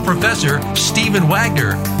with law professor Stephen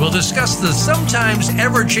Wagner, will discuss the sometimes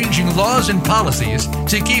ever-changing laws and policies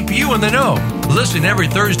to keep you in the know. Listen every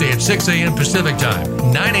Thursday at 6 a.m. Pacific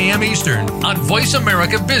Time, 9 a.m. Eastern on Voice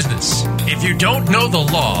America Business. If you don't know the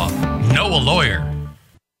law, know a lawyer.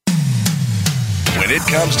 When it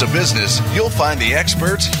comes to business, you'll find the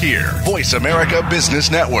experts here. Voice America Business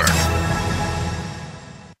Network.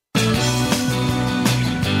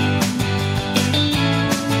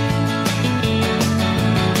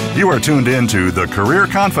 You are tuned in to The Career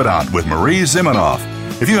Confidant with Marie Zimenoff.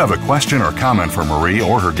 If you have a question or comment for Marie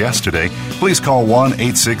or her guest today, please call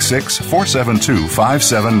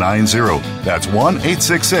 1-866-472-5790. That's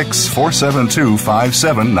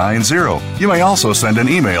 1-866-472-5790. You may also send an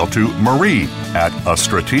email to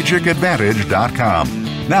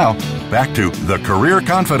marie@astrategicadvantage.com. Now, back to The Career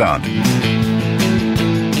Confidant.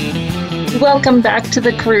 Welcome back to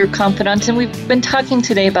The Career Confidant, and we've been talking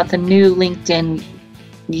today about the new LinkedIn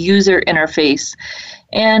user interface.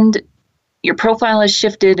 And your profile has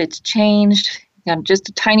shifted, it's changed. You got just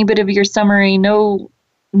a tiny bit of your summary, no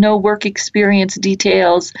work experience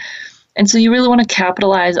details. And so you really want to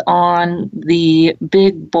capitalize on the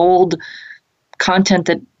big, bold content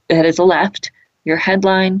that is left, your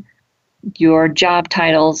headline, your job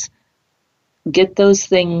titles. Get those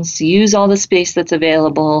things, use all the space that's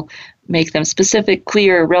available, make them specific,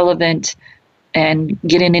 clear, relevant, and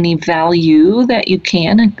get in any value that you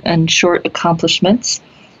can and short accomplishments.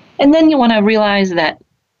 And then you want to realize that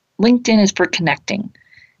LinkedIn is for connecting.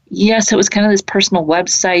 Yes, it was kind of this personal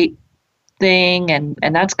website thing, and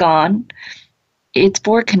that's gone. It's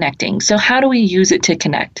for connecting. So how do we use it to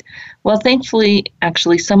connect? Well, thankfully,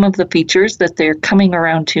 actually, some of the features that they're coming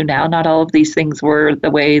around to now, not all of these things were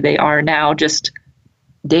the way they are now just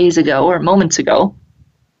days ago or moments ago.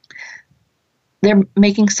 They're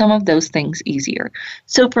making some of those things easier.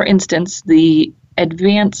 So, for instance, the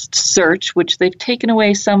advanced search, which they've taken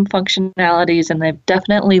away some functionalities and they've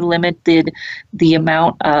definitely limited the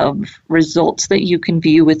amount of results that you can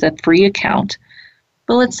view with a free account.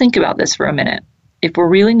 But let's think about this for a minute. If we're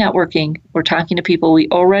really networking, we're talking to people we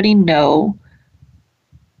already know,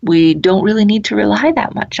 we don't really need to rely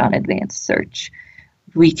that much on advanced search.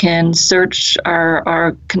 We can search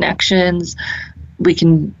our connections. We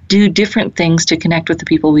can do different things to connect with the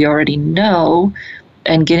people we already know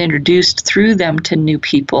and get introduced through them to new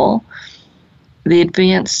people. The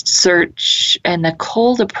advanced search and the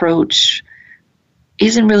cold approach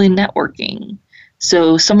isn't really networking.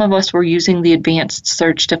 So some of us were using the advanced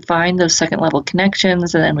search to find those second-level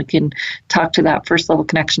connections, and then we can talk to that first-level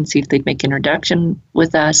connection, see if they'd make introduction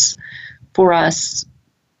with us, for us.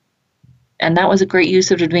 And that was a great use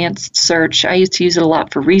of advanced search. I used to use it a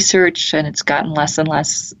lot for research, and it's gotten less and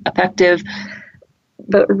less effective.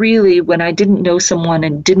 But really, when I didn't know someone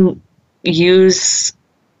and didn't use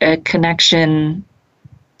a connection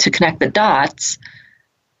to connect the dots,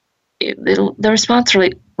 the response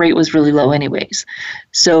rate was really low anyways.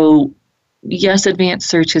 So yes, advanced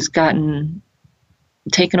search has gotten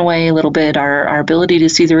taken away a little bit. Our ability to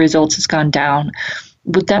see the results has gone down.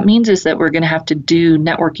 What that means is that we're going to have to do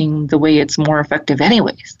networking the way it's more effective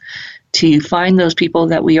anyways, to find those people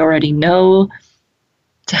that we already know,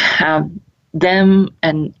 to have them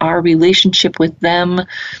and our relationship with them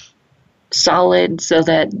solid so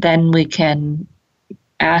that then we can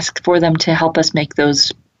ask for them to help us make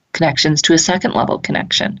those connections to a second level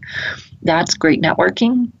connection. That's great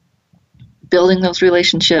networking, building those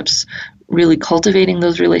relationships, really cultivating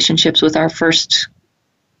those relationships with our first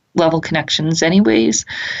level connections anyways.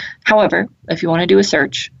 However, if you want to do a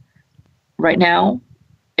search, right now,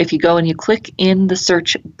 if you go and you click in the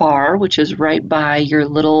search bar, which is right by your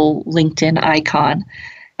little LinkedIn icon,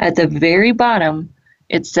 at the very bottom,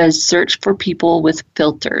 it says search for people with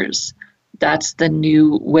filters. That's the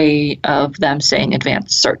new way of them saying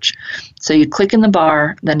advanced search. So you click in the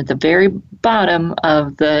bar, then at the very bottom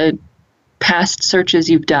of the past searches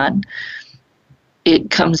you've done, it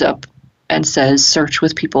comes up and says search for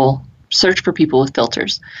people with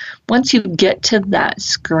filters. Once you get to that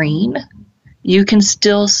screen, you can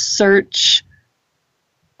still search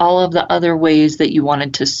all of the other ways that you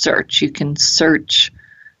wanted to search. You can search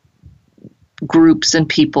groups and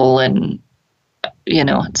people, and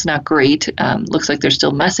it's not great. Looks like they're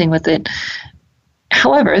still messing with it.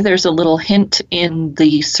 However, there's a little hint in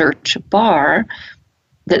the search bar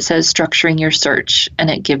that says structuring your search,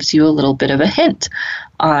 and it gives you a little bit of a hint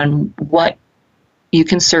on what you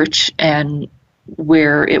can search and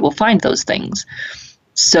where it will find those things.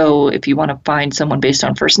 So if you want to find someone based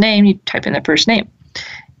on first name, you type in their first name.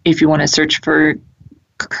 If you want to search for,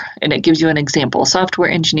 and it gives you an example, software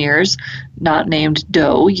engineers not named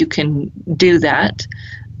Doe, you can do that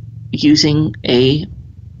using a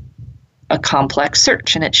complex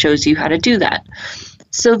search, and it shows you how to do that.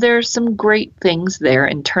 So there's some great things there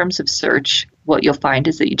in terms of search. What you'll find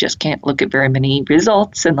is that you just can't look at very many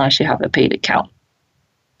results unless you have a paid account.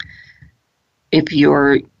 If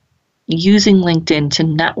you're using LinkedIn to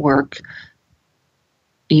network,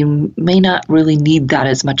 you may not really need that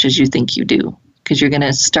as much as you think you do, because you're going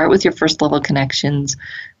to start with your first level connections,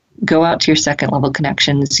 go out to your second level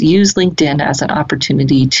connections, use LinkedIn as an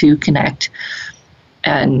opportunity to connect.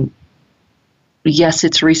 And yes,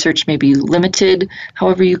 its research may be limited.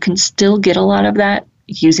 However, you can still get a lot of that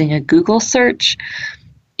using a Google search.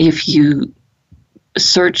 If you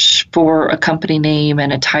search for a company name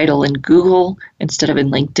and a title in Google instead of in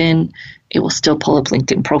LinkedIn, it will still pull up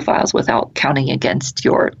LinkedIn profiles without counting against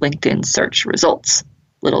your LinkedIn search results.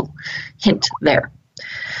 Little hint there.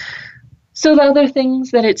 So the other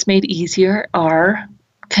things that it's made easier are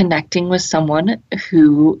connecting with someone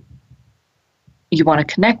who you want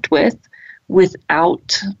to connect with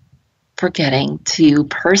without forgetting to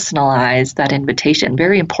personalize that invitation.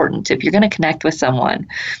 Very important. If you're going to connect with someone,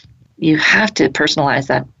 you have to personalize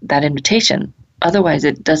that invitation. Otherwise,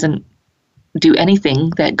 it doesn't do anything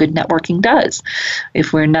that good networking does.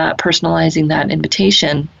 If we're not personalizing that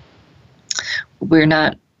invitation, we're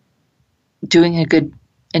not doing a good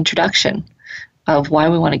introduction of why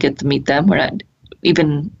we want to get to meet them. We're not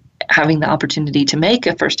even having the opportunity to make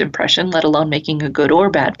a first impression, let alone making a good or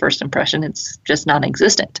bad first impression. It's just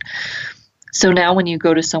non-existent. So now when you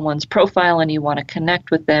go to someone's profile and you want to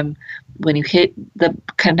connect with them, when you hit the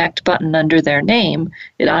connect button under their name,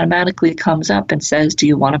 it automatically comes up and says, do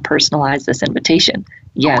you want to personalize this invitation?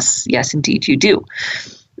 Yes, indeed you do.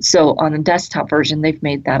 So on the desktop version, they've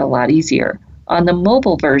made that a lot easier. On the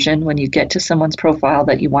mobile version, when you get to someone's profile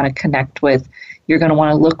that you want to connect with, you're going to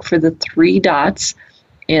want to look for the 3 dots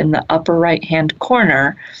in the upper right-hand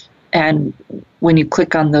corner. And when you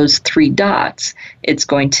click on those 3 dots, it's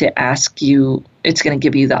going to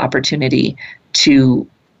give you the opportunity to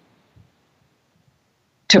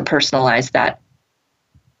personalize that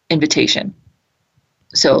invitation.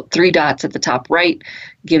 So 3 dots at the top right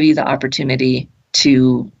give you the opportunity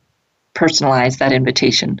to personalize that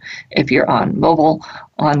invitation. If you're on mobile,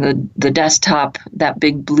 on the desktop, that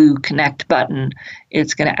big blue connect button,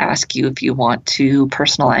 it's going to ask you if you want to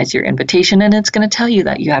personalize your invitation, and it's going to tell you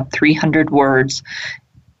that you have 300 words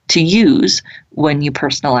to use when you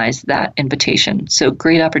personalize that invitation. So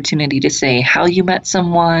great opportunity to say how you met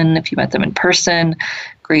someone, if you met them in person,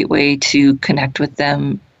 great way to connect with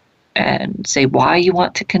them and say why you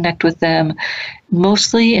want to connect with them.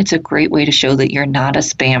 Mostly, it's a great way to show that you're not a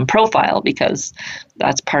spam profile, because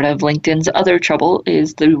that's part of LinkedIn's other trouble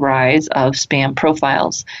is the rise of spam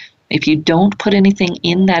profiles. If you don't put anything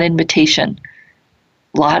in that invitation,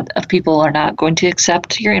 a lot of people are not going to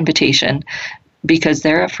accept your invitation because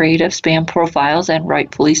they're afraid of spam profiles, and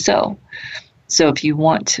rightfully so. So if you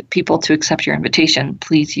want people to accept your invitation,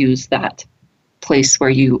 please use that place where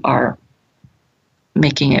you are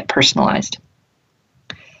making it personalized.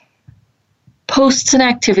 Posts and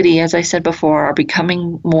activity, as I said before, are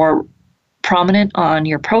becoming more prominent on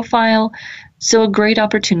your profile. So a great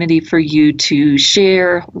opportunity for you to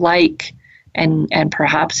share, like, and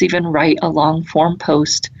perhaps even write a long form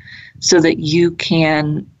post so that you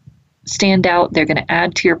can stand out. They're going to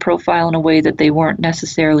add to your profile in a way that they weren't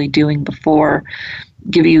necessarily doing before,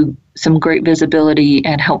 give you some great visibility,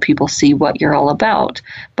 and help people see what you're all about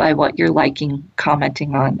by what you're liking,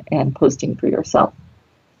 commenting on, and posting for yourself.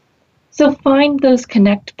 So find those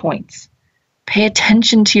connect points. Pay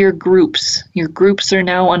attention to your groups. Your groups are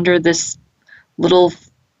now under this little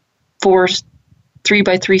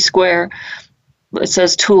 3x3 square. It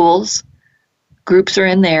says tools. Groups are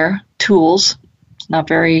in there. Tools. It's not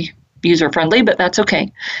very user-friendly, but that's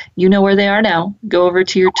okay. You know where they are now. Go over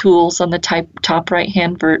to your tools on the top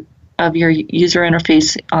right-hand of your user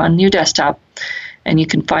interface on your desktop, and you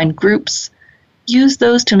can find groups. Use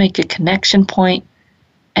those to make a connection point,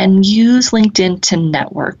 and use LinkedIn to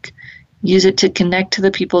network. Use it to connect to the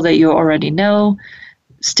people that you already know.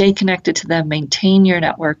 Stay connected to them, maintain your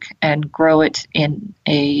network, and grow it in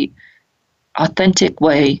a authentic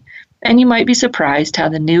way. And you might be surprised how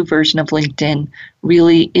the new version of LinkedIn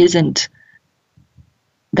really isn't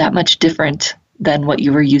that much different than what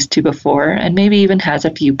you were used to before, and maybe even has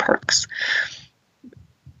a few perks.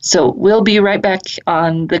 So we'll be right back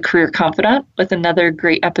on the Career Confidant with another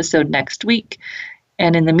great episode next week.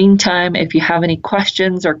 And in the meantime, if you have any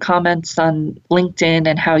questions or comments on LinkedIn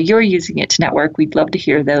and how you're using it to network, we'd love to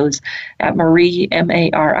hear those at Marie,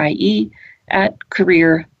 Marie, at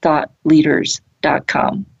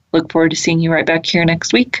career.leaders.com. Look forward to seeing you right back here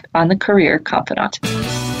next week on the Career Confidant.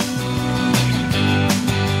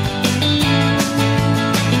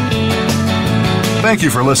 Thank you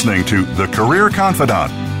for listening to The Career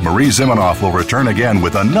Confidant. Marie Zimenoff will return again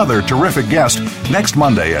with another terrific guest next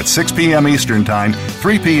Monday at 6 p.m. Eastern Time,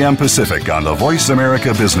 3 p.m. Pacific on the Voice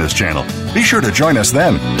America Business Channel. Be sure to join us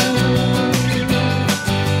then.